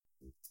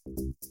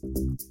Welcome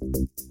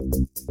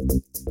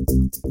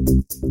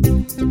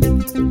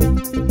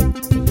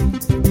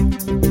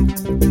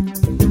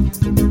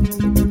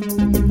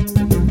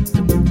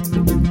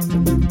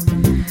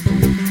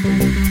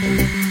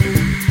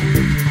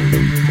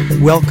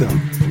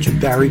to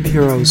Barry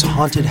Piro's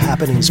Haunted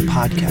Happenings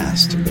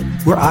podcast,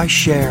 where I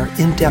share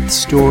in-depth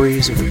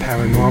stories of the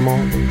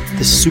paranormal,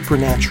 the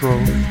supernatural,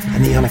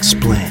 and the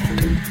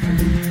unexplained.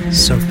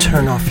 So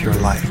turn off your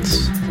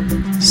lights,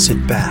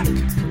 sit back,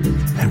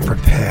 and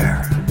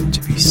prepare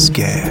to be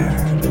scared.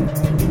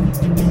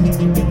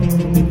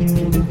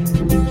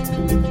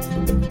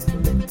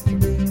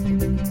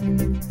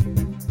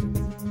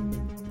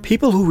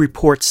 People who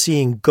report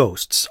seeing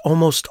ghosts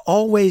almost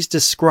always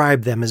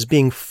describe them as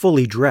being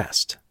fully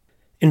dressed.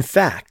 In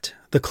fact,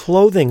 the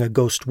clothing a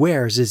ghost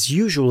wears is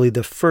usually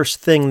the first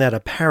thing that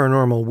a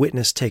paranormal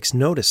witness takes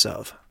notice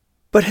of.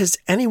 But has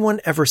anyone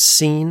ever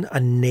seen a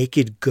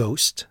naked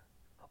ghost?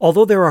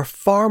 Although there are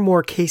far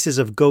more cases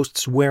of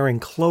ghosts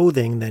wearing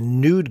clothing than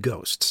nude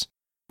ghosts,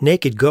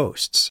 naked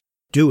ghosts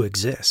do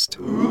exist.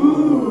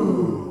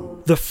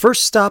 The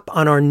first stop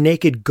on our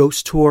Naked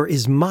Ghost Tour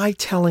is my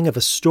telling of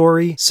a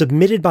story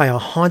submitted by a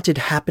Haunted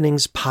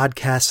Happenings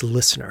podcast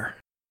listener.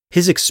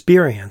 His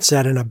experience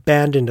at an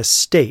abandoned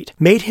estate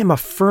made him a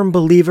firm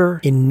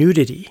believer in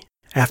nudity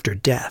after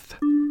death.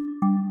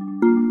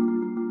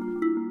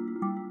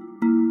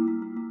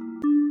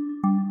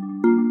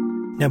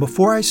 Now,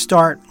 before I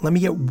start, let me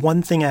get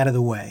one thing out of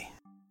the way.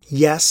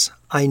 Yes,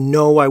 I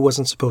know I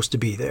wasn't supposed to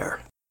be there,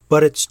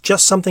 but it's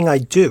just something I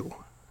do,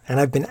 and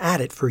I've been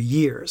at it for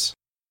years.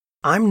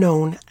 I'm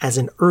known as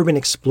an urban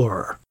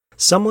explorer,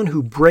 someone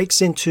who breaks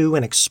into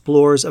and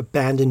explores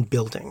abandoned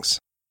buildings.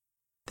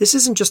 This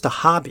isn't just a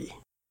hobby.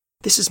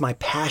 This is my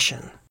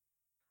passion.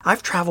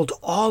 I've traveled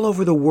all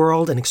over the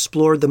world and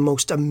explored the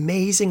most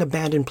amazing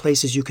abandoned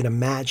places you can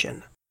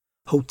imagine.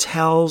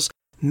 Hotels,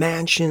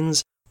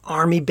 mansions,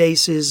 army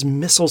bases,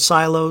 missile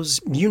silos,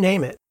 you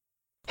name it.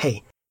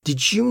 Hey,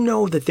 did you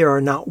know that there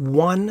are not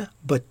one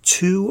but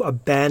two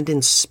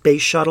abandoned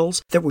space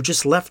shuttles that were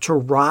just left to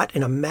rot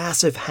in a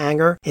massive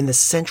hangar in the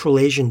Central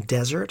Asian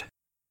desert?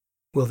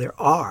 Well, there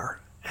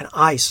are, and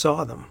I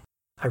saw them.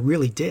 I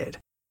really did.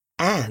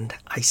 And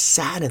I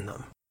sat in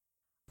them.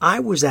 I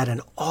was at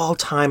an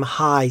all-time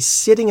high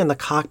sitting in the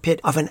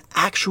cockpit of an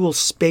actual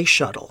space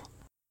shuttle.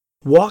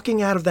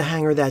 Walking out of the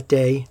hangar that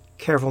day,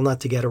 careful not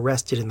to get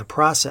arrested in the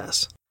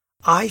process,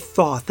 I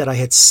thought that I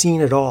had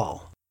seen it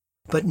all.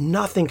 But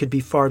nothing could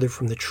be farther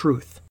from the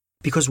truth,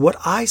 because what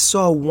I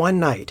saw one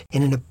night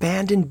in an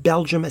abandoned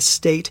Belgium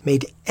estate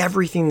made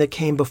everything that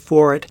came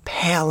before it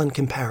pale in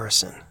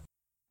comparison.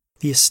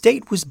 The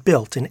estate was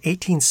built in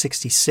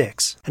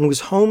 1866 and was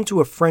home to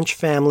a French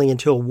family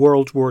until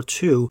World War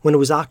II, when it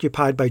was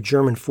occupied by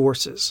German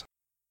forces.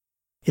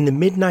 In the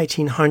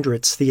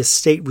mid-1900s, the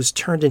estate was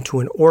turned into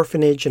an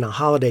orphanage and a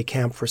holiday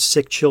camp for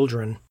sick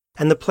children,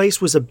 and the place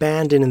was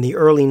abandoned in the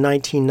early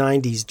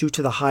 1990s due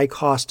to the high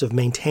cost of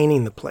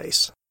maintaining the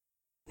place.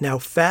 Now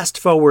fast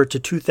forward to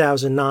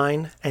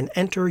 2009 and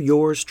enter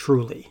yours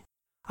truly.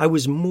 I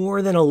was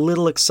more than a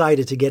little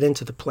excited to get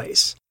into the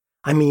place.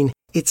 I mean,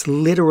 it's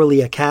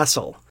literally a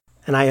castle,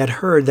 and I had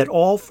heard that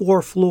all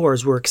 4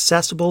 floors were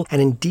accessible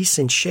and in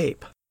decent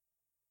shape.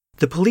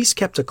 The police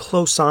kept a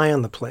close eye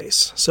on the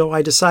place, so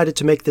I decided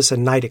to make this a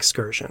night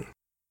excursion.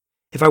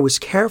 If I was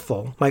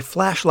careful, my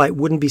flashlight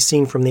wouldn't be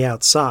seen from the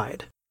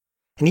outside.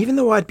 And even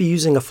though I'd be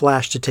using a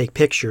flash to take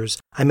pictures,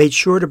 I made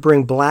sure to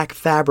bring black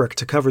fabric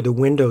to cover the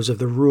windows of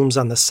the rooms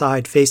on the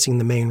side facing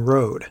the main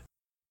road.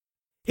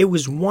 It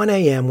was 1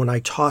 a.m. when I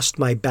tossed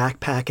my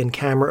backpack and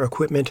camera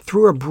equipment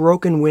through a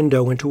broken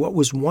window into what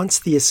was once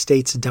the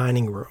estate's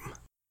dining room.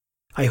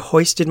 I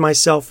hoisted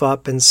myself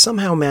up and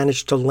somehow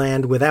managed to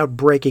land without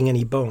breaking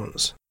any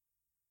bones.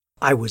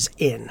 I was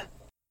in.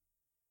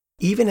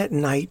 Even at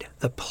night,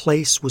 the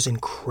place was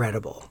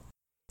incredible.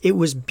 It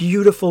was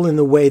beautiful in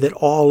the way that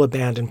all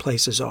abandoned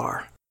places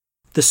are.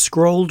 The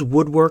scrolled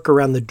woodwork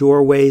around the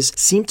doorways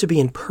seemed to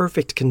be in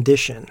perfect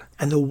condition,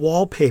 and the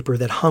wallpaper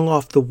that hung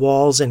off the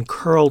walls in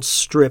curled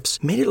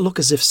strips made it look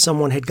as if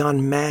someone had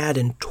gone mad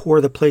and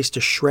tore the place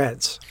to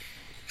shreds.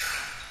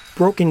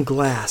 Broken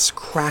glass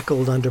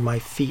crackled under my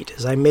feet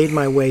as I made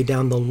my way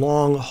down the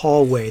long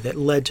hallway that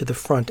led to the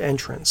front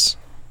entrance.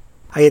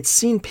 I had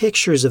seen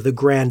pictures of the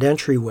grand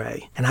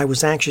entryway, and I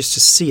was anxious to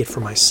see it for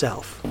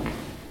myself.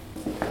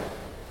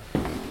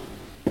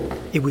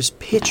 It was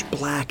pitch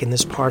black in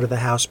this part of the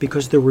house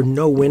because there were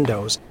no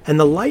windows, and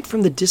the light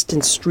from the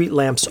distant street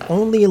lamps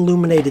only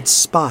illuminated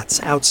spots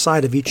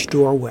outside of each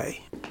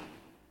doorway.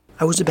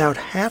 I was about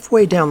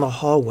halfway down the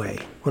hallway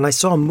when I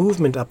saw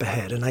movement up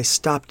ahead, and I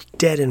stopped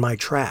dead in my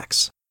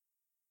tracks.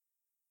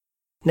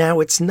 Now,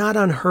 it's not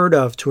unheard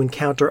of to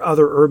encounter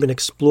other urban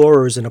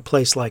explorers in a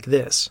place like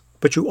this,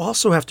 but you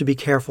also have to be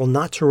careful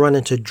not to run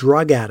into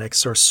drug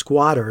addicts or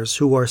squatters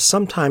who are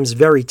sometimes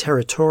very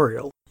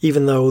territorial,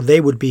 even though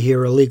they would be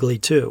here illegally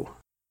too.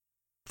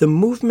 The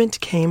movement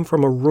came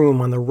from a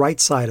room on the right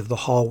side of the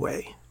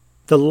hallway.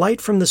 The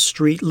light from the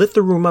street lit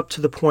the room up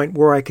to the point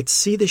where I could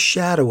see the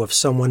shadow of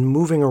someone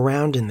moving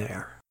around in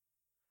there.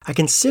 I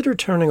considered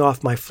turning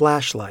off my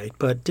flashlight,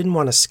 but didn't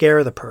want to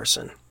scare the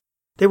person.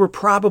 They were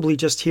probably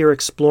just here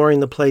exploring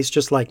the place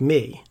just like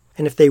me,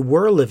 and if they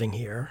were living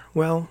here,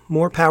 well,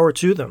 more power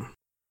to them.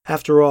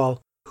 After all,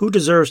 who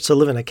deserves to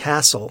live in a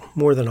castle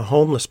more than a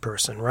homeless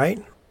person,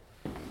 right?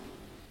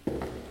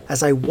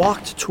 As I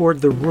walked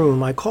toward the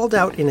room, I called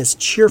out in as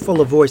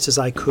cheerful a voice as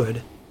I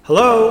could,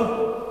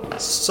 "Hello?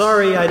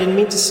 Sorry, I didn't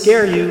mean to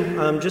scare you.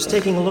 I'm just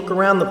taking a look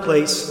around the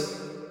place."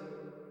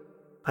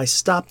 I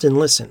stopped and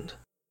listened.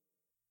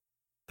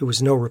 There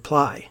was no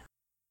reply.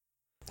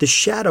 The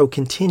shadow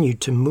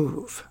continued to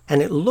move,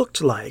 and it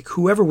looked like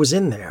whoever was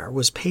in there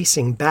was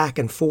pacing back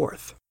and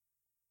forth.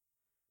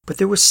 But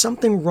there was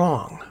something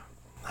wrong.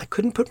 I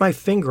couldn't put my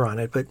finger on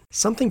it, but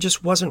something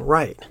just wasn't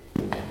right.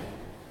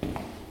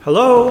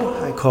 "Hello,"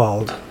 I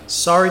called.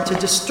 "Sorry to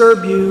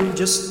disturb you,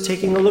 just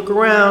taking a look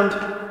around."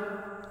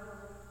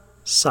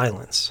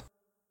 Silence.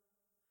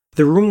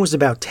 The room was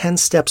about 10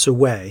 steps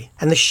away,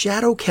 and the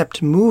shadow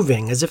kept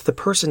moving as if the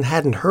person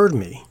hadn't heard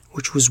me,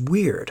 which was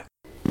weird.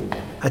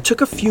 I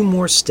took a few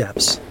more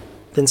steps,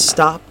 then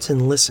stopped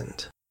and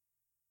listened.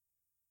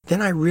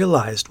 Then I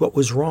realized what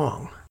was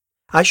wrong.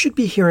 I should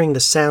be hearing the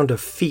sound of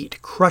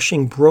feet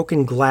crushing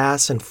broken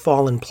glass and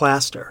fallen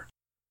plaster.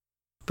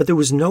 But there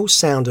was no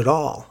sound at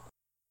all.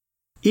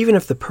 Even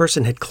if the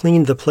person had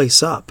cleaned the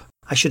place up,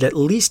 I should at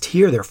least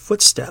hear their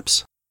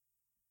footsteps.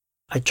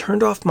 I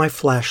turned off my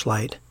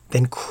flashlight,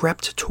 then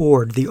crept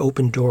toward the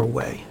open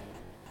doorway.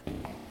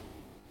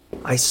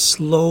 I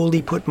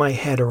slowly put my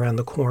head around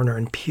the corner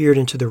and peered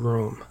into the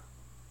room.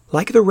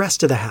 Like the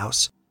rest of the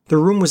house, the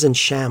room was in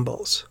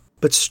shambles,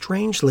 but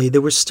strangely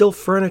there was still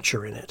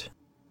furniture in it.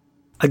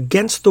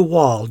 Against the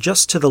wall,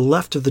 just to the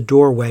left of the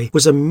doorway,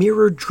 was a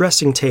mirrored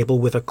dressing table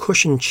with a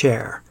cushioned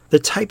chair, the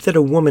type that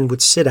a woman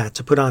would sit at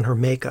to put on her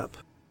makeup.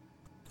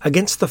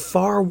 Against the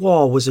far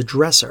wall was a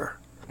dresser,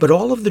 but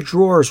all of the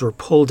drawers were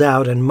pulled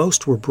out and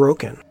most were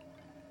broken.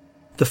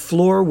 The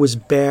floor was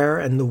bare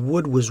and the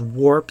wood was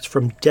warped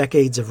from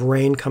decades of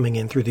rain coming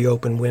in through the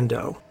open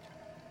window.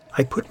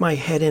 I put my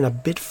head in a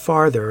bit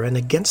farther, and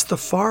against the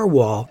far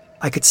wall,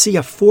 I could see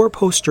a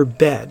 4-poster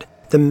bed,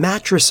 the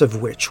mattress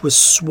of which was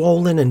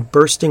swollen and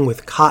bursting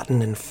with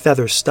cotton and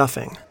feather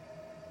stuffing.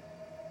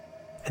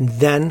 And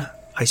then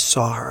I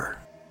saw her.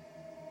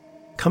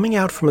 Coming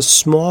out from a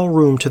small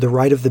room to the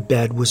right of the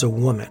bed was a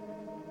woman.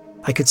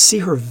 I could see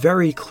her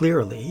very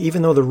clearly,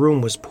 even though the room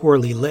was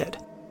poorly lit,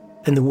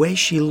 and the way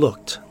she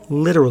looked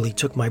literally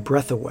took my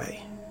breath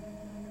away.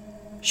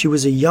 She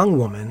was a young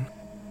woman,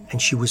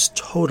 and she was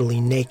totally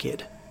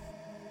naked.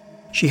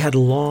 She had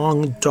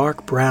long,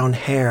 dark brown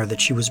hair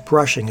that she was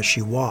brushing as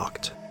she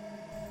walked.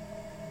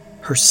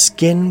 Her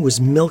skin was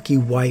milky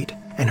white,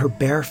 and her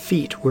bare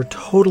feet were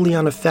totally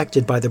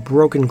unaffected by the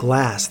broken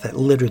glass that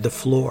littered the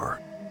floor.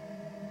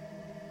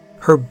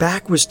 Her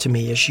back was to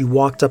me as she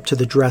walked up to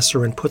the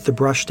dresser and put the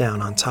brush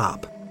down on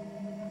top.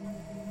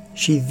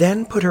 She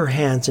then put her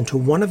hands into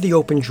one of the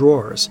open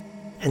drawers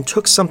and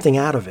took something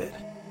out of it.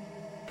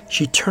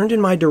 She turned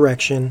in my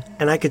direction,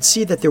 and I could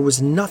see that there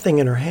was nothing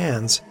in her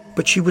hands,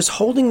 but she was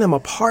holding them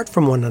apart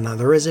from one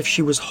another as if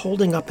she was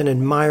holding up and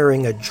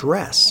admiring a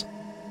dress.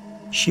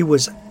 She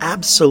was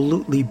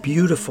absolutely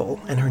beautiful,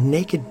 and her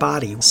naked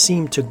body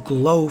seemed to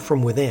glow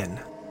from within.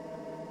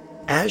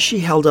 As she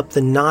held up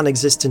the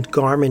non-existent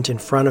garment in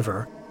front of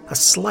her, a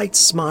slight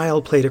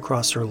smile played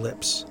across her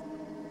lips.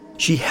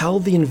 She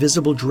held the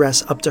invisible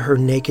dress up to her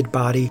naked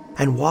body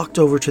and walked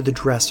over to the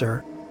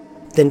dresser,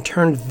 then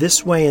turned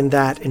this way and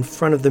that in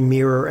front of the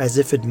mirror as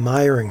if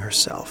admiring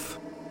herself.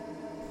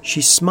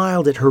 She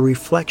smiled at her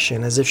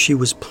reflection as if she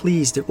was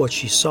pleased at what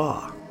she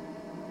saw.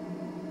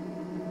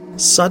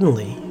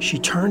 Suddenly, she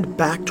turned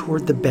back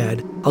toward the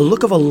bed, a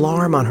look of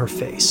alarm on her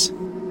face.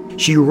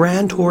 She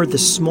ran toward the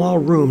small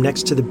room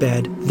next to the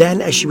bed.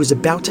 Then, as she was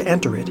about to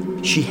enter it,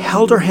 she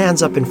held her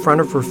hands up in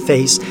front of her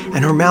face,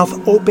 and her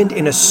mouth opened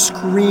in a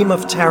scream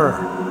of terror.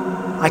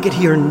 I could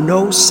hear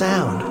no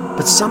sound,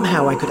 but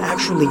somehow I could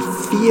actually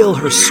feel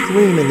her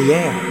scream in the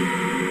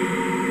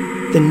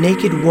air. The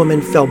naked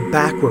woman fell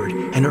backward,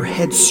 and her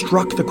head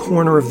struck the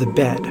corner of the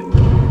bed.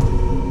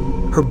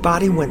 Her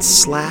body went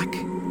slack,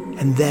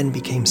 and then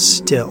became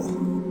still.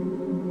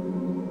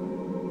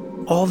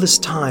 All this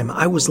time,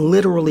 I was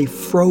literally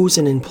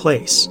frozen in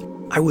place.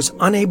 I was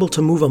unable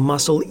to move a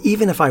muscle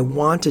even if I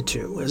wanted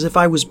to, as if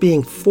I was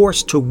being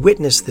forced to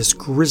witness this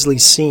grisly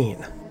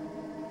scene.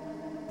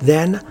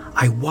 Then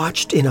I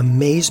watched in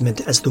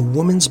amazement as the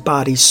woman's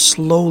body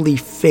slowly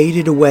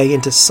faded away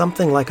into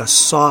something like a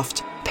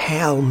soft,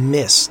 pale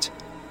mist,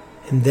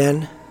 and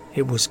then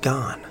it was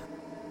gone.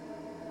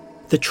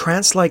 The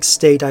trance-like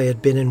state I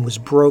had been in was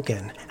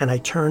broken, and I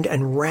turned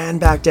and ran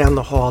back down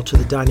the hall to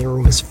the dining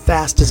room as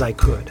fast as I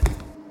could.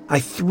 I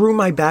threw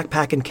my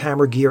backpack and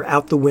camera gear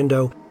out the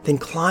window, then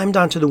climbed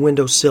onto the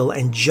windowsill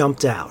and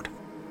jumped out.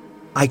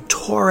 I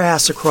tore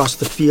ass across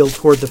the field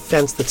toward the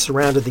fence that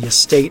surrounded the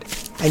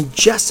estate, and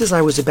just as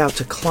I was about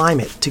to climb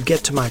it to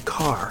get to my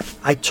car,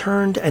 I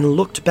turned and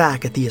looked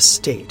back at the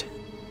estate.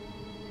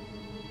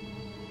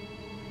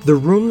 The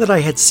room that I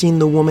had seen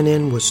the woman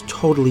in was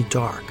totally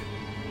dark.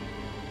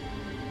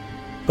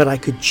 but I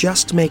could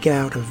just make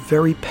out a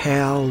very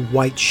pale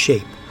white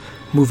shape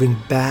moving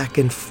back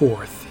and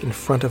forth in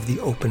front of the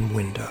open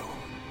window.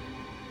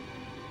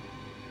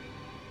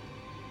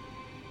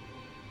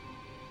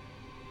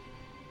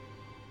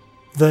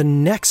 The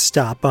next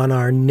stop on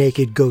our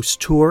Naked Ghost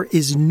tour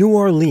is New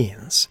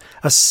Orleans,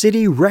 a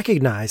city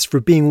recognized for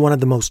being one of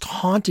the most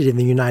haunted in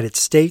the United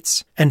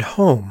States and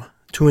home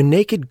to a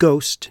naked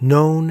ghost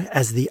known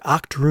as the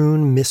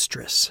Octoroon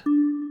Mistress.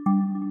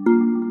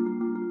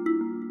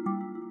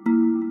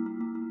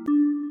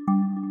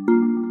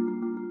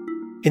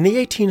 In the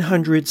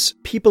 1800s,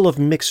 people of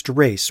mixed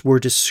race were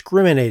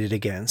discriminated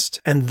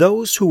against, and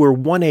those who were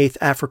 1/8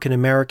 African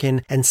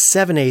American and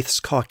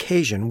 7/8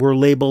 Caucasian were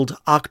labeled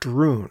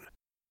Octoroon.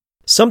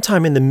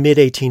 Sometime in the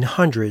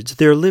mid-1800s,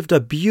 there lived a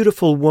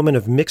beautiful woman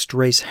of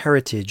mixed-race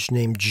heritage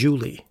named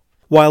Julie.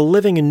 While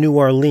living in New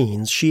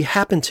Orleans, she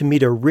happened to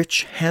meet a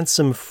rich,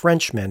 handsome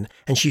Frenchman,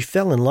 and she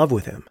fell in love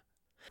with him.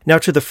 Now,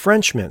 to the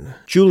Frenchman,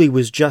 Julie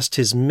was just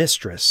his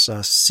mistress,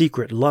 a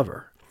secret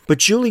lover. But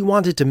Julie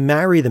wanted to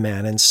marry the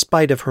man in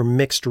spite of her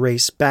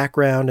mixed-race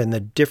background and the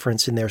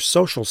difference in their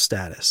social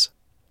status.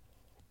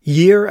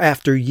 Year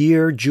after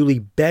year, Julie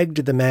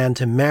begged the man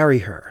to marry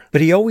her,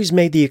 but he always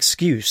made the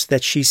excuse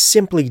that she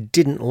simply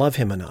didn't love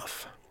him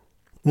enough.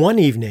 One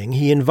evening,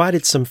 he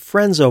invited some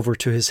friends over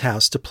to his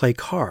house to play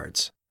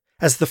cards.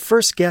 As the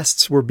first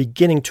guests were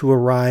beginning to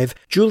arrive,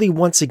 Julie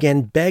once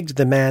again begged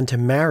the man to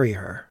marry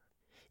her.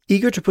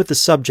 Eager to put the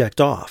subject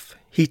off,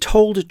 he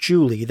told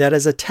Julie that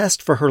as a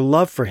test for her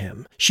love for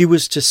him, she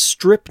was to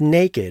strip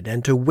naked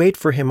and to wait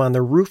for him on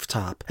the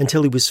rooftop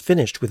until he was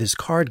finished with his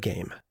card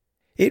game.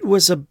 It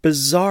was a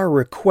bizarre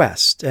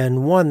request,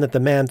 and one that the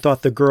man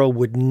thought the girl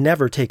would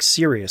never take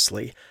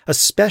seriously,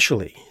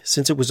 especially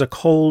since it was a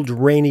cold,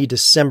 rainy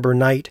December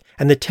night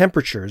and the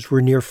temperatures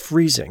were near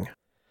freezing.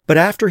 But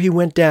after he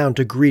went down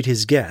to greet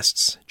his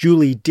guests,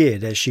 Julie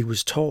did as she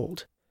was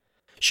told.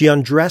 She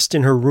undressed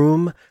in her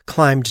room,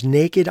 climbed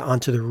naked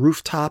onto the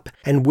rooftop,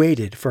 and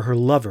waited for her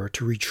lover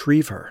to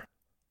retrieve her.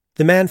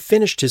 The man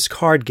finished his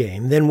card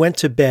game, then went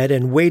to bed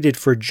and waited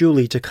for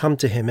Julie to come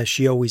to him as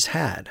she always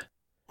had.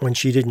 When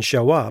she didn't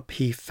show up,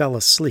 he fell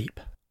asleep.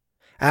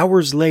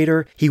 Hours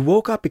later, he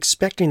woke up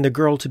expecting the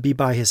girl to be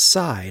by his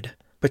side,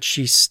 but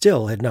she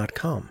still had not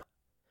come.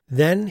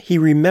 Then he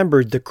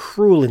remembered the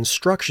cruel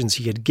instructions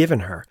he had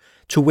given her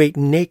to wait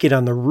naked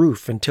on the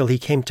roof until he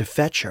came to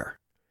fetch her.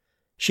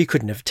 She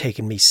couldn't have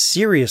taken me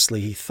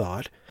seriously, he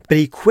thought, but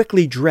he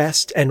quickly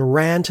dressed and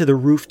ran to the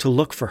roof to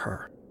look for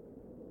her.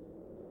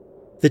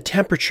 The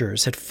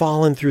temperatures had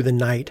fallen through the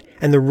night,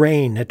 and the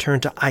rain had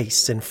turned to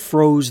ice and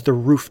froze the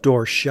roof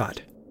door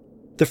shut.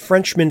 The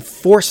Frenchman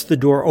forced the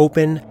door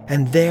open,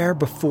 and there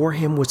before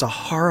him was a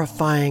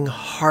horrifying,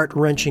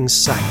 heart-wrenching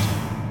sight.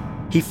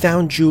 He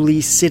found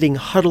Julie sitting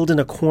huddled in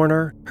a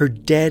corner, her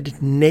dead,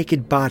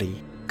 naked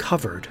body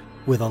covered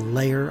with a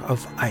layer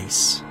of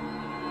ice.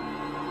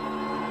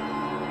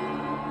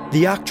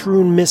 The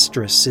Octoroon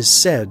Mistress is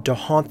said to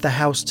haunt the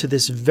house to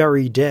this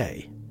very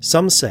day.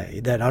 Some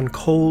say that on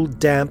cold,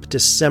 damp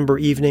December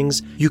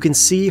evenings, you can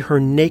see her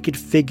naked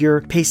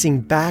figure pacing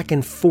back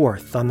and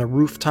forth on the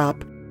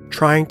rooftop,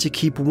 trying to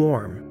keep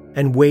warm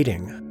and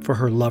waiting for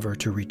her lover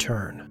to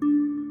return.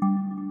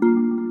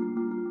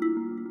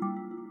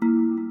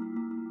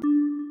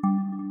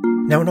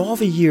 Now, in all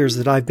the years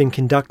that I've been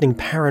conducting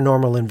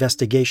paranormal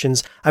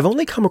investigations, I've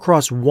only come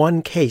across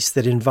one case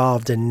that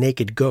involved a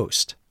naked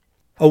ghost.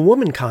 A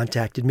woman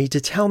contacted me to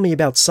tell me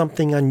about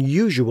something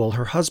unusual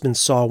her husband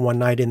saw one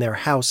night in their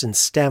house in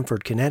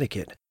Stamford,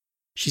 Connecticut.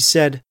 She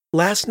said,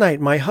 "Last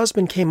night my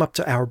husband came up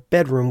to our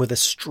bedroom with a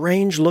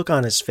strange look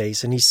on his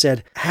face and he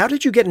said, 'How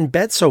did you get in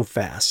bed so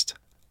fast?'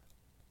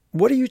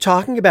 'What are you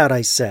talking about?'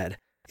 I said.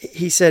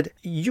 He said,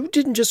 'You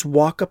didn't just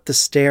walk up the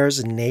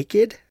stairs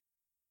naked?'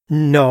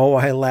 'No,'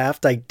 I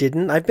laughed, 'I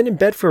didn't. I've been in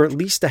bed for at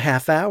least a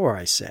half hour,'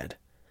 I said.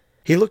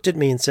 He looked at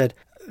me and said,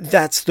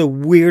 'That's the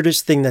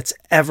weirdest thing that's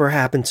ever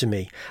happened to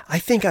me. I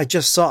think I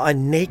just saw a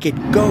naked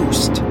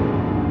ghost.'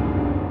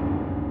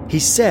 He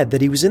said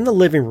that he was in the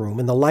living room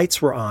and the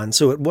lights were on,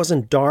 so it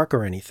wasn't dark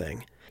or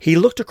anything. He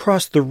looked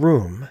across the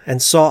room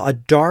and saw a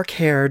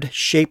dark-haired,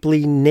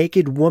 shapely,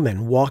 naked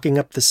woman walking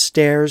up the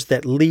stairs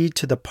that lead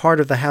to the part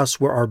of the house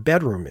where our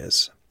bedroom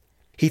is.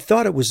 He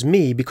thought it was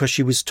me because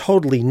she was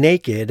totally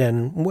naked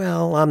and,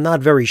 well, I'm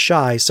not very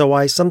shy, so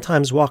I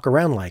sometimes walk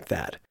around like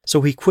that.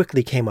 So he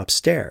quickly came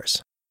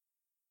upstairs.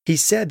 He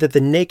said that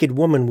the naked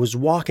woman was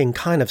walking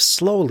kind of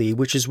slowly,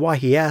 which is why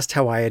he asked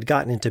how I had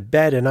gotten into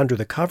bed and under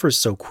the covers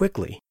so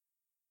quickly.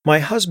 My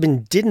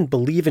husband didn't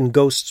believe in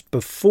ghosts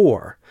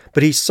before,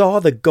 but he saw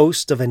the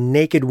ghost of a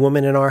naked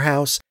woman in our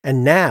house,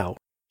 and now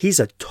he's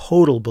a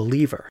total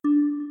believer.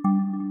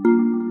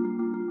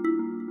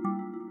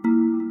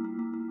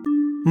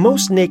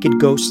 Most naked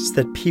ghosts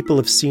that people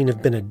have seen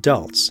have been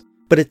adults,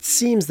 but it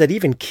seems that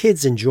even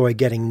kids enjoy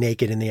getting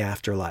naked in the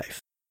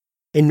afterlife.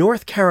 In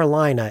North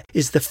Carolina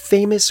is the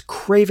famous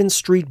Craven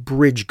Street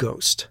Bridge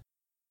ghost.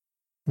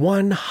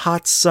 One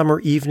hot summer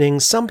evening,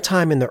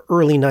 sometime in the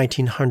early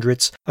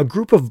 1900s, a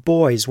group of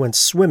boys went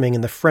swimming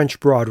in the French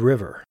Broad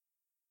River.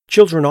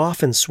 Children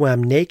often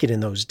swam naked in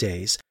those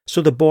days, so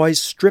the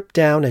boys stripped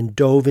down and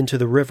dove into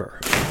the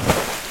river.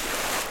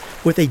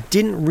 What they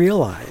didn't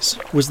realize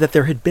was that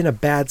there had been a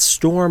bad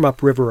storm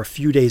upriver a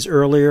few days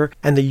earlier,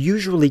 and the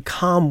usually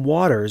calm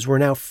waters were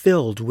now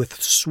filled with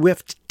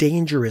swift,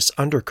 dangerous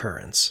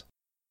undercurrents.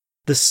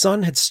 The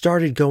sun had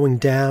started going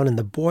down, and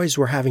the boys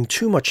were having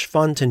too much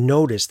fun to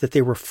notice that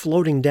they were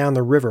floating down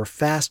the river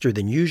faster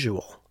than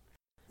usual.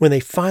 When they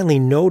finally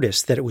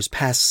noticed that it was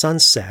past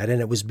sunset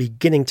and it was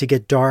beginning to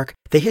get dark,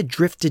 they had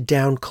drifted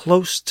down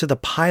close to the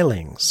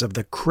pilings of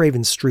the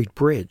Craven Street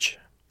Bridge.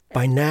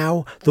 By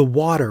now, the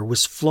water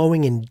was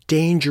flowing in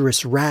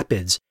dangerous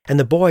rapids, and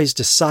the boys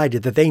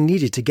decided that they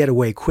needed to get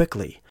away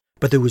quickly.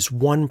 But there was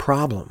one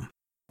problem.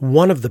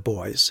 One of the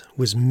boys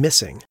was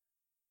missing.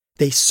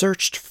 They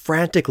searched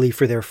frantically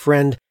for their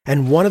friend,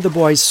 and one of the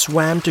boys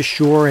swam to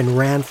shore and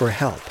ran for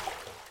help.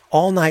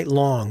 All night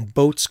long,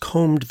 boats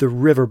combed the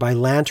river by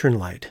lantern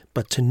light,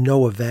 but to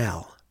no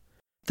avail.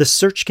 The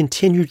search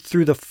continued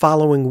through the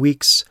following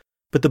weeks,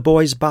 but the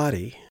boy's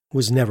body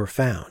was never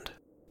found.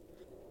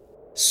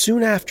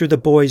 Soon after the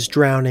boy's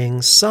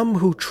drowning, some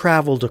who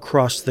traveled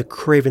across the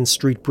Craven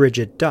Street Bridge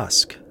at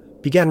dusk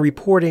began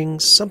reporting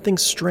something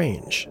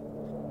strange.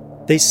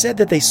 They said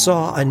that they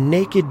saw a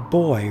naked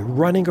boy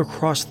running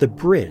across the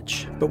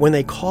bridge, but when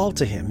they called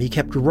to him, he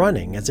kept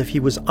running as if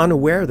he was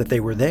unaware that they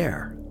were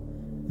there.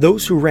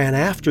 Those who ran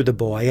after the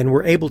boy and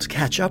were able to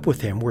catch up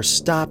with him were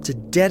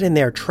stopped dead in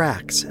their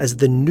tracks as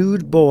the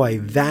nude boy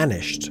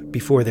vanished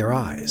before their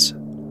eyes.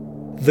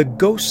 The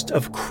ghost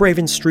of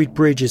Craven Street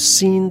Bridge is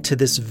seen to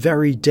this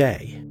very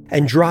day,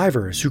 and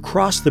drivers who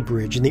cross the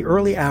bridge in the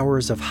early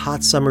hours of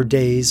hot summer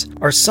days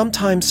are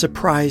sometimes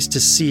surprised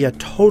to see a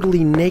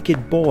totally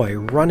naked boy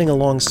running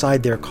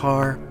alongside their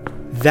car,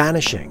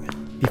 vanishing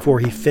before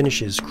he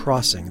finishes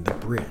crossing the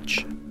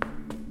bridge.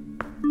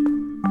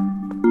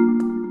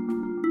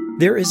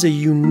 There is a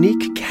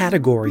unique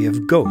category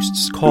of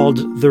ghosts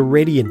called the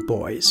Radiant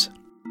Boys.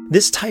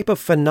 This type of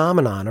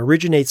phenomenon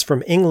originates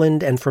from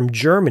England and from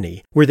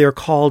Germany, where they're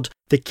called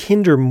the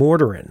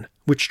Kindermörderin,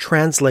 which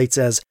translates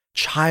as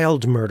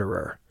child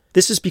murderer.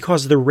 This is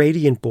because the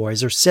Radiant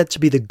Boys are said to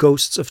be the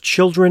ghosts of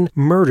children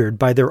murdered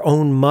by their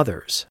own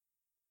mothers.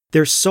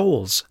 Their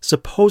souls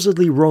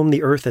supposedly roam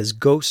the earth as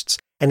ghosts,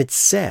 and it's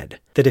said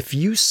that if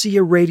you see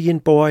a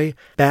Radiant Boy,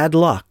 bad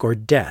luck or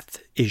death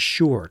is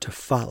sure to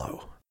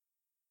follow.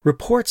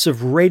 Reports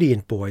of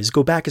Radiant Boys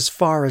go back as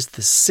far as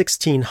the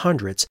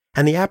 1600s,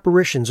 and the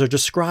apparitions are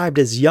described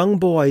as young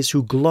boys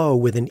who glow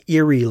with an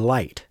eerie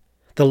light.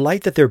 The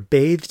light that they're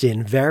bathed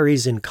in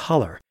varies in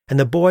color, and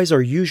the boys are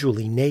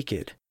usually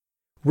naked.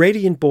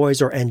 Radiant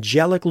Boys are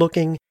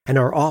angelic-looking and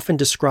are often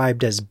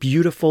described as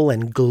beautiful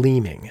and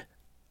gleaming.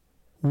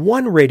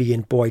 One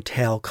Radiant Boy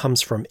tale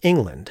comes from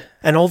England,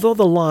 and although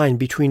the line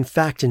between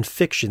fact and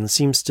fiction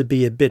seems to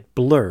be a bit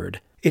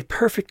blurred, it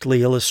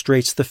perfectly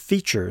illustrates the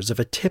features of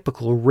a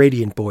typical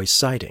Radiant Boy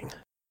sighting.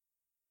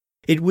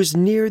 It was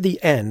near the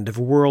end of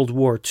World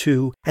War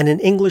II, and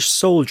an English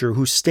soldier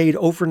who stayed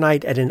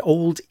overnight at an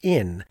old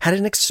inn had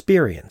an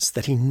experience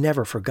that he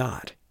never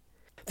forgot.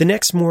 The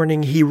next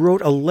morning, he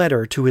wrote a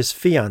letter to his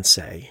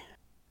fiancée.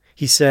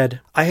 He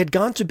said, "I had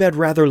gone to bed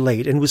rather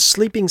late and was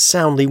sleeping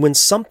soundly when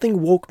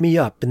something woke me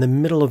up in the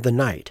middle of the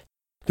night.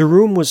 The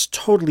room was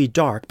totally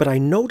dark, but I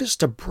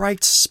noticed a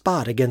bright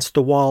spot against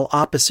the wall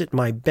opposite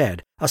my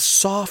bed, a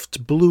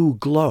soft blue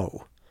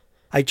glow.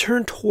 I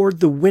turned toward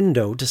the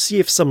window to see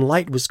if some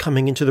light was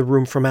coming into the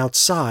room from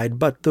outside,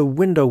 but the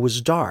window was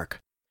dark.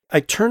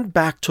 I turned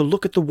back to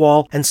look at the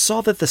wall and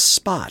saw that the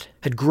spot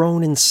had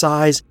grown in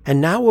size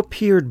and now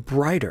appeared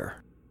brighter.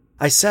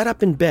 I sat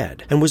up in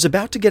bed and was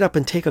about to get up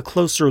and take a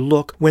closer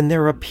look when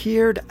there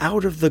appeared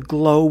out of the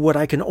glow what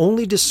I can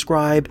only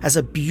describe as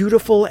a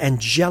beautiful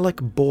angelic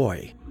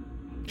boy.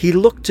 He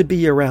looked to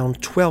be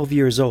around 12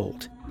 years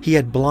old. He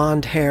had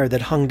blonde hair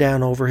that hung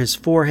down over his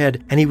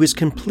forehead, and he was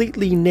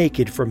completely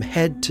naked from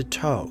head to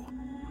toe.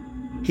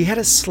 He had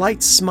a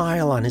slight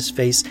smile on his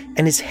face,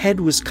 and his head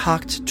was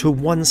cocked to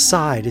one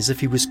side as if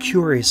he was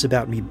curious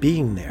about me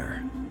being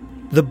there.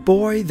 The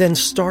boy then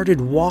started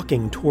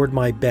walking toward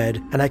my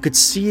bed, and I could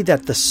see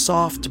that the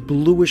soft,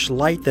 bluish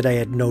light that I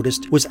had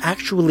noticed was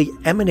actually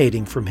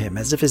emanating from him,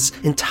 as if his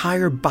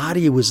entire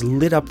body was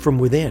lit up from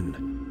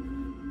within.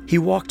 He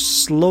walked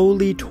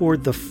slowly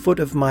toward the foot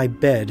of my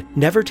bed,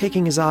 never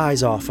taking his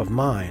eyes off of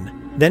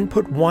mine, then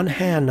put one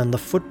hand on the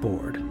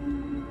footboard.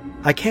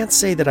 I can't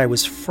say that I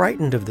was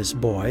frightened of this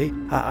boy.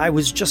 I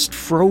was just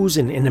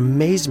frozen in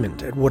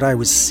amazement at what I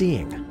was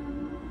seeing.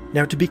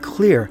 Now, to be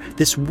clear,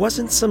 this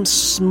wasn't some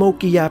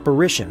smoky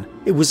apparition.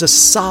 It was a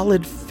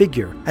solid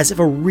figure, as if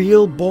a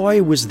real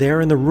boy was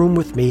there in the room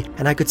with me,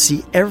 and I could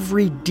see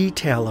every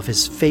detail of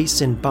his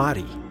face and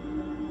body.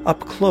 Up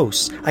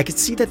close, I could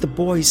see that the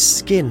boy's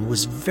skin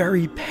was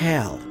very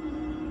pale.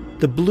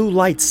 The blue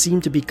light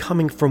seemed to be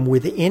coming from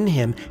within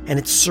him, and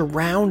it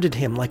surrounded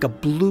him like a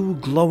blue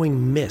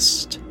glowing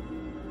mist.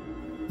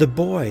 The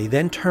boy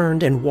then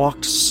turned and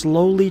walked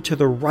slowly to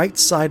the right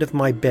side of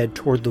my bed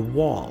toward the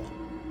wall.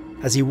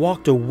 As he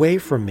walked away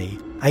from me,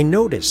 I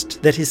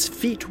noticed that his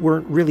feet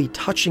weren't really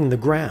touching the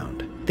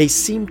ground. They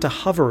seemed to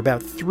hover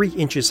about 3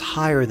 inches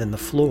higher than the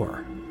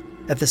floor.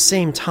 At the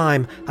same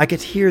time, I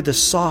could hear the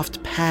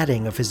soft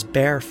padding of his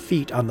bare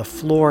feet on the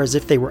floor as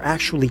if they were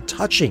actually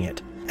touching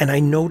it, and I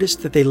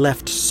noticed that they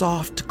left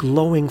soft,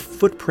 glowing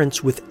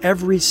footprints with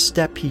every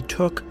step he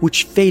took,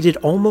 which faded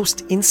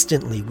almost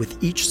instantly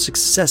with each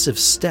successive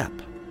step.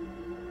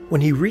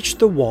 When he reached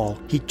the wall,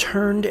 he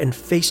turned and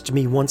faced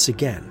me once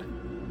again.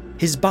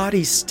 His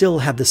body still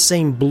had the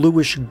same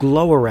bluish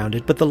glow around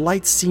it, but the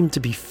light seemed to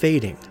be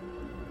fading.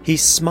 He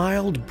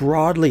smiled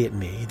broadly at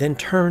me, then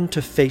turned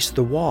to face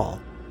the wall.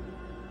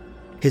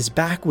 His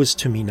back was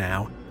to me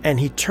now, and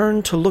he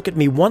turned to look at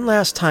me one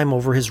last time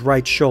over his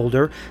right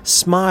shoulder,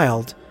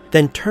 smiled,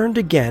 then turned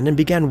again and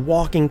began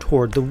walking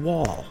toward the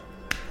wall.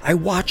 I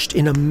watched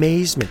in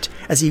amazement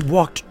as he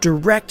walked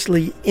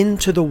directly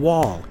into the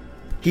wall.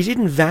 He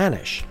didn't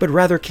vanish, but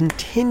rather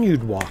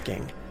continued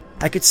walking.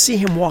 I could see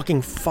him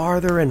walking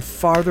farther and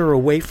farther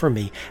away from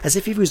me, as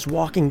if he was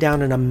walking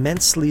down an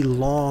immensely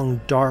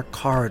long, dark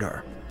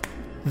corridor.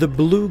 The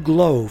blue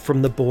glow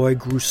from the boy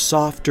grew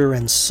softer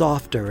and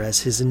softer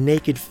as his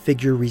naked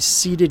figure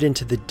receded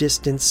into the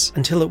distance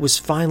until it was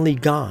finally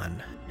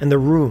gone, and the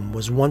room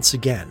was once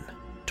again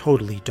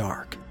totally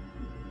dark.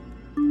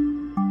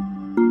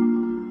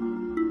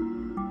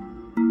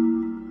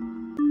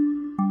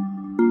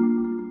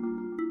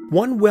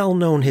 One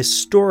well-known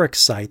historic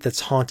site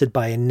that's haunted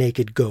by a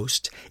naked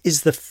ghost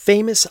is the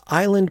famous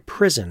island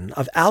prison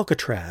of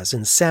Alcatraz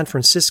in San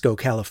Francisco,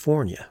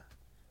 California.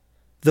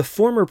 The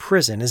former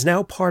prison is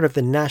now part of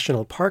the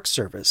National Park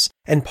Service,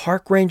 and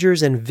park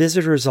rangers and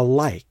visitors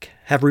alike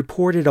have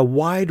reported a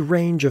wide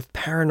range of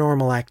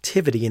paranormal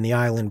activity in the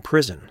island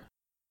prison.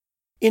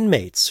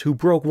 Inmates who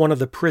broke one of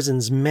the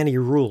prison's many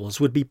rules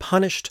would be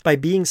punished by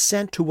being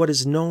sent to what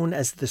is known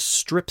as the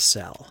strip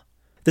cell.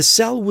 The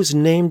cell was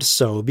named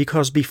so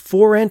because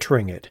before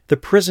entering it, the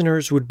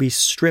prisoners would be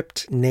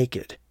stripped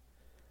naked.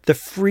 The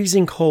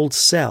freezing cold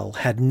cell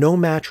had no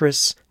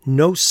mattress,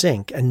 no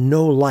sink, and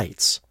no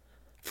lights.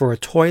 For a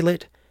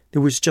toilet,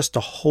 there was just a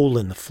hole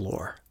in the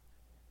floor.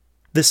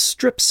 The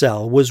strip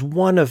cell was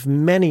one of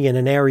many in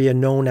an area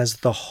known as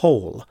the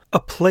Hole, a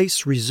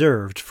place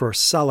reserved for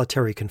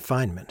solitary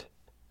confinement.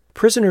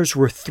 Prisoners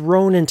were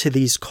thrown into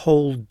these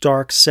cold,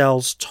 dark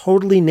cells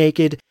totally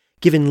naked,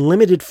 given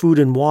limited food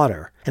and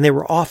water, and they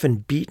were often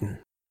beaten.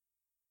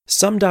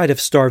 Some died of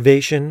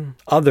starvation,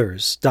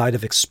 others died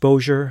of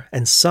exposure,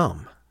 and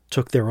some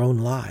took their own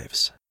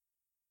lives.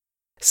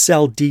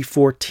 Cell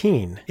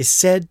D14 is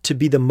said to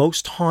be the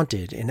most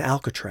haunted in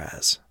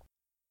Alcatraz.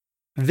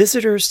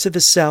 Visitors to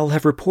the cell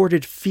have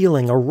reported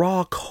feeling a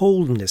raw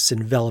coldness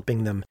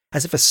enveloping them,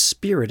 as if a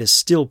spirit is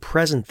still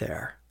present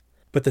there.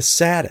 But the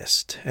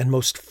saddest and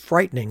most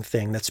frightening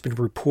thing that's been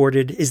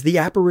reported is the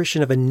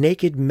apparition of a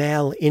naked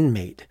male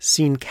inmate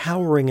seen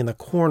cowering in the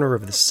corner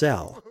of the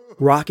cell,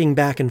 rocking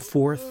back and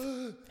forth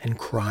and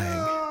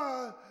crying.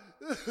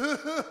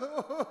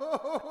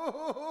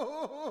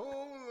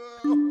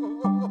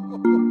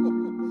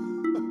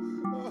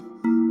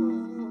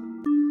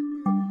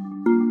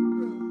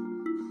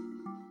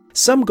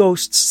 Some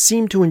ghosts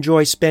seem to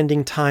enjoy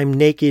spending time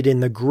naked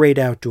in the great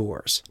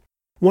outdoors.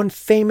 One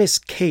famous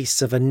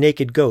case of a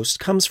naked ghost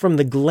comes from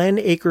the Glen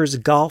Acres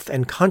Golf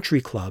and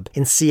Country Club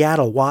in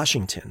Seattle,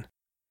 Washington.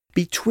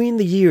 Between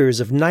the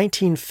years of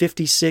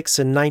 1956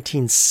 and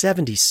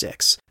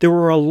 1976, there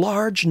were a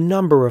large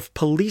number of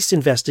police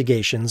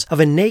investigations of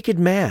a naked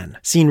man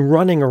seen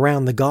running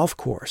around the golf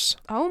course.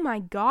 Oh my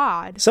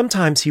God.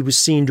 Sometimes he was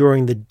seen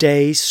during the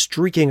day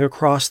streaking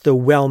across the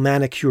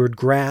well-manicured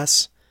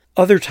grass.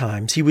 Other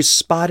times he was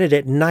spotted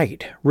at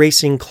night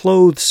racing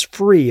clothes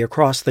free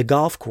across the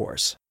golf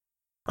course.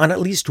 On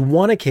at least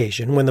one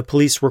occasion, when the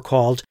police were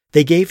called,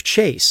 they gave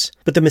chase,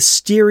 but the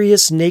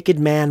mysterious naked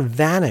man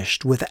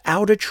vanished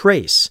without a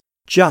trace,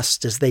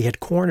 just as they had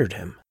cornered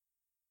him.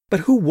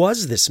 But who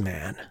was this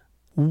man?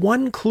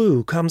 One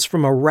clue comes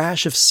from a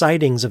rash of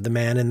sightings of the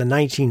man in the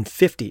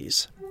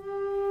 1950s.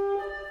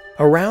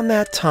 Around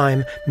that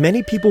time,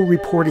 many people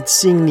reported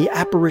seeing the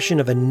apparition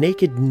of a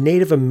naked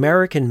Native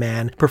American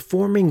man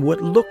performing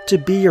what looked to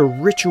be a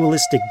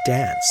ritualistic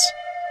dance.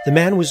 The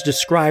man was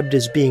described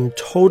as being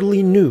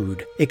totally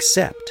nude,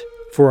 except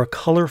for a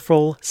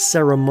colorful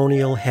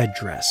ceremonial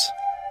headdress.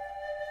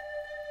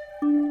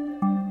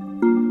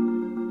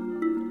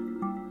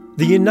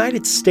 The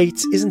United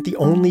States isn't the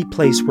only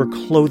place where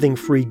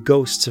clothing-free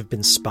ghosts have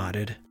been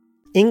spotted.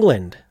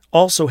 England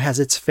also has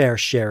its fair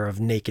share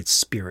of naked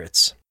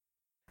spirits.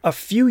 A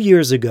few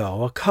years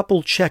ago, a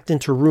couple checked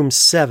into room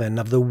 7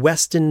 of the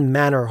Weston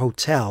Manor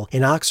Hotel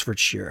in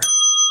Oxfordshire.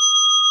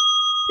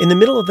 In the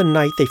middle of the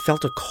night, they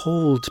felt a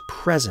cold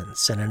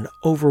presence and an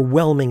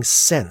overwhelming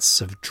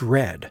sense of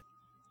dread.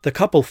 The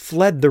couple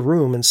fled the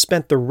room and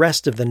spent the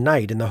rest of the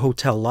night in the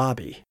hotel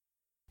lobby.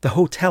 The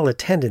hotel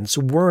attendants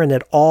weren't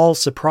at all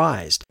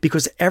surprised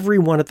because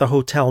everyone at the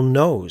hotel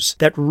knows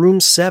that room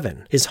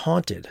 7 is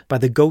haunted by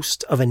the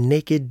ghost of a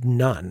naked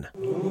nun.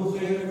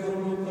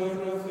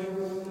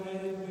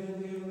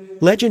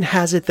 Legend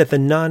has it that the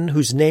nun,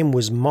 whose name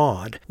was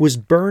Maud, was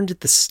burned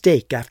at the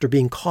stake after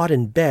being caught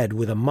in bed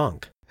with a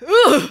monk.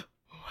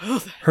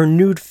 Her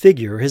nude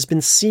figure has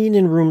been seen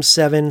in room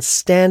 7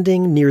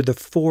 standing near the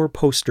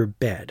 4-poster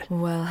bed.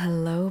 Well,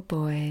 hello,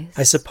 boys.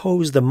 I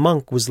suppose the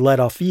monk was let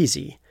off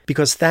easy,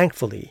 because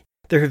thankfully,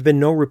 there have been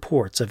no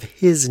reports of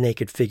his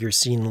naked figure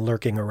seen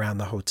lurking around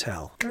the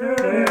hotel.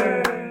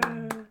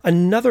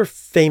 Another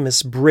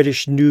famous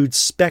British nude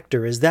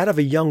spectre is that of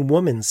a young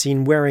woman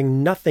seen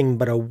wearing nothing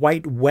but a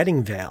white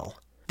wedding veil.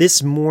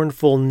 This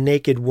mournful,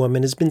 naked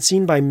woman has been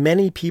seen by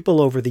many people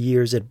over the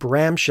years at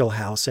Bramshill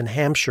House in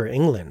Hampshire,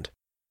 England.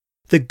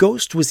 The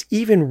ghost was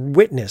even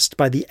witnessed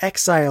by the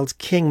exiled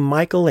King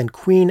Michael and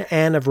Queen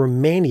Anne of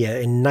Romania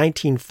in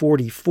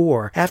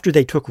 1944 after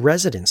they took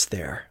residence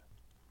there.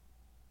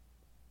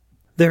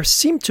 There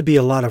seem to be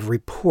a lot of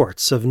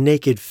reports of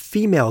naked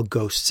female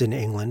ghosts in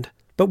England,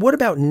 but what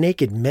about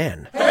naked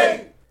men?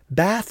 Hey!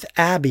 Bath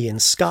Abbey in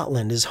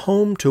Scotland is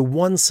home to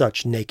one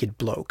such naked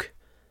bloke.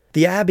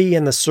 The abbey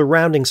and the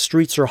surrounding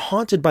streets are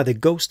haunted by the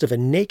ghost of a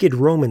naked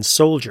Roman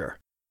soldier.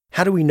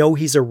 How do we know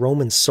he's a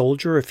Roman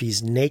soldier if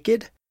he's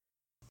naked?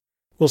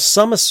 Well,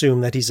 some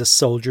assume that he's a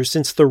soldier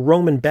since the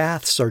Roman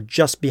baths are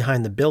just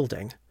behind the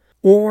building.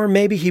 Or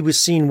maybe he was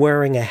seen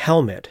wearing a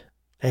helmet,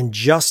 and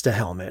just a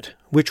helmet,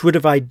 which would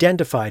have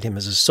identified him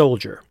as a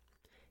soldier.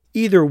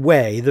 Either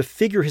way, the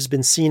figure has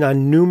been seen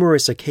on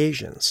numerous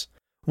occasions.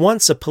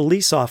 Once a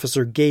police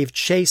officer gave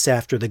chase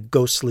after the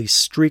ghostly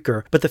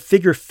streaker, but the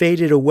figure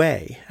faded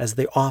away as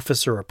the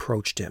officer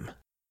approached him.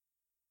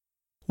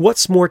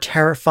 What's more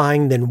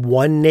terrifying than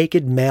one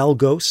naked male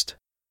ghost?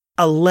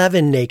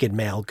 11 naked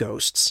male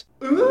ghosts.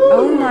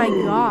 Oh my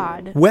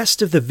God.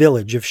 West of the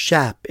village of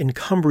Shap in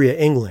Cumbria,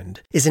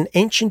 England, is an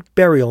ancient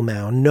burial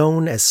mound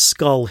known as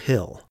Skull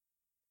Hill.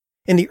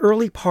 In the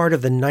early part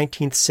of the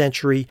 19th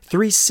century,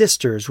 3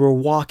 sisters were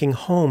walking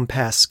home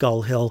past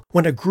Skull Hill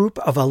when a group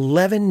of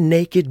 11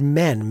 naked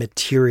men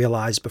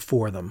materialized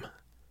before them.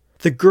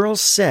 The girls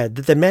said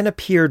that the men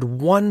appeared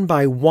one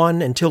by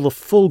one until the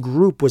full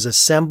group was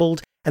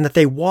assembled and that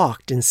they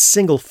walked in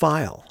single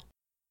file.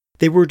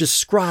 They were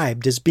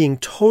described as being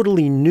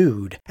totally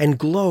nude and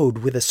glowed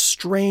with a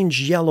strange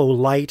yellow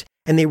light,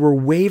 and they were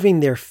waving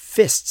their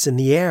fists in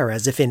the air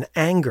as if in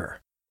anger.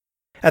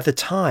 At the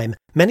time,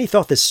 many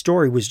thought this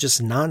story was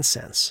just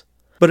nonsense.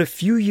 But a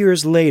few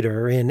years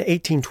later, in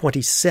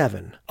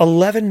 1827,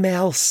 11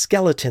 male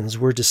skeletons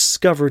were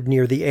discovered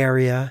near the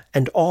area,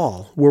 and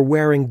all were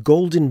wearing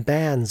golden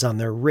bands on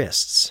their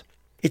wrists.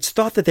 It's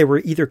thought that they were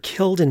either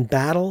killed in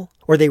battle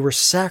or they were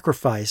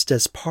sacrificed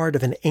as part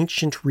of an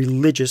ancient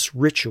religious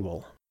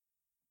ritual.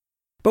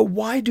 But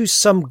why do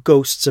some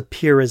ghosts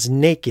appear as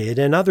naked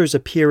and others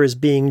appear as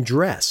being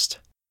dressed?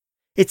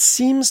 It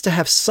seems to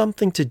have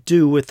something to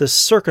do with the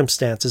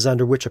circumstances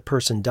under which a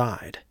person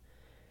died.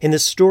 In the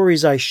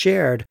stories I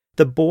shared,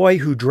 the boy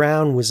who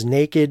drowned was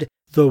naked,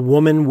 the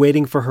woman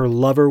waiting for her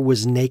lover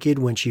was naked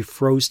when she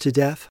froze to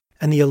death,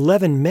 and the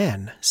 11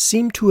 men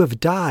seem to have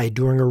died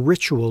during a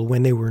ritual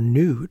when they were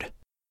nude.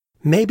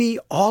 Maybe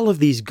all of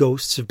these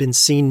ghosts have been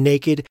seen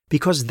naked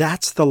because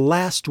that's the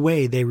last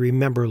way they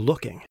remember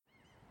looking.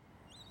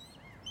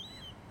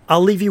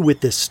 I'll leave you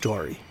with this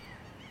story.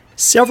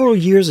 Several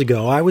years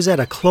ago, I was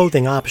at a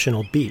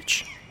clothing-optional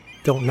beach.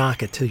 Don't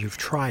knock it till you've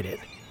tried it.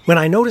 When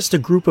I noticed a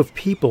group of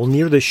people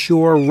near the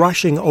shore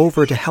rushing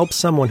over to help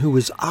someone who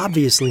was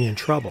obviously in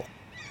trouble.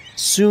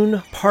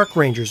 Soon, park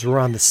rangers were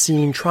on the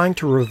scene trying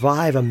to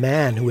revive a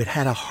man who had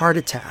had a heart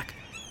attack,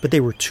 but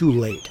they were too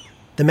late.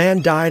 The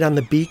man died on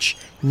the beach,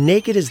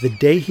 naked as the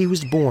day he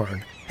was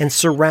born, and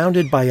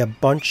surrounded by a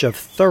bunch of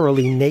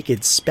thoroughly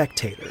naked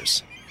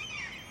spectators.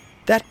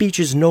 That beach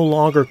is no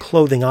longer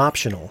clothing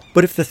optional,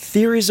 but if the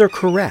theories are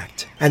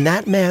correct, and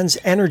that man's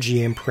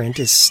energy imprint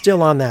is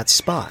still on that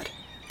spot,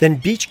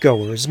 then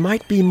beachgoers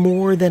might be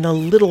more than a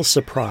little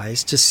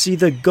surprised to see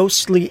the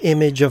ghostly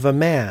image of a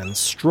man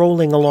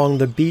strolling along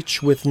the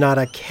beach with not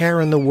a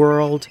care in the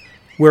world,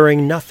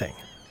 wearing nothing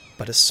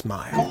but a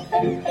smile.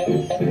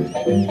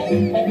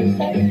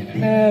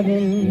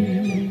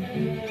 Heaven,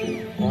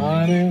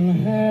 I'm in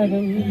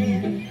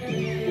heaven,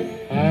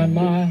 and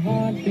my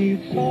heart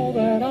beats so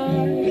that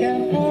I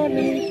can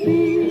hardly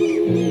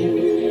speak,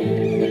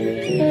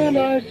 and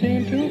I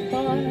seem to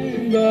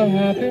find the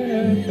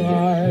happiness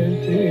I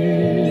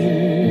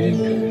seek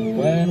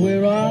when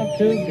we're out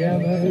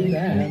together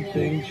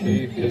dancing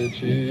cheek to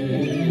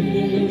cheek.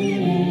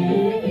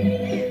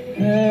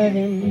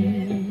 Heaven,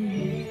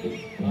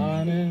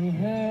 I'm in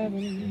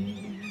heaven.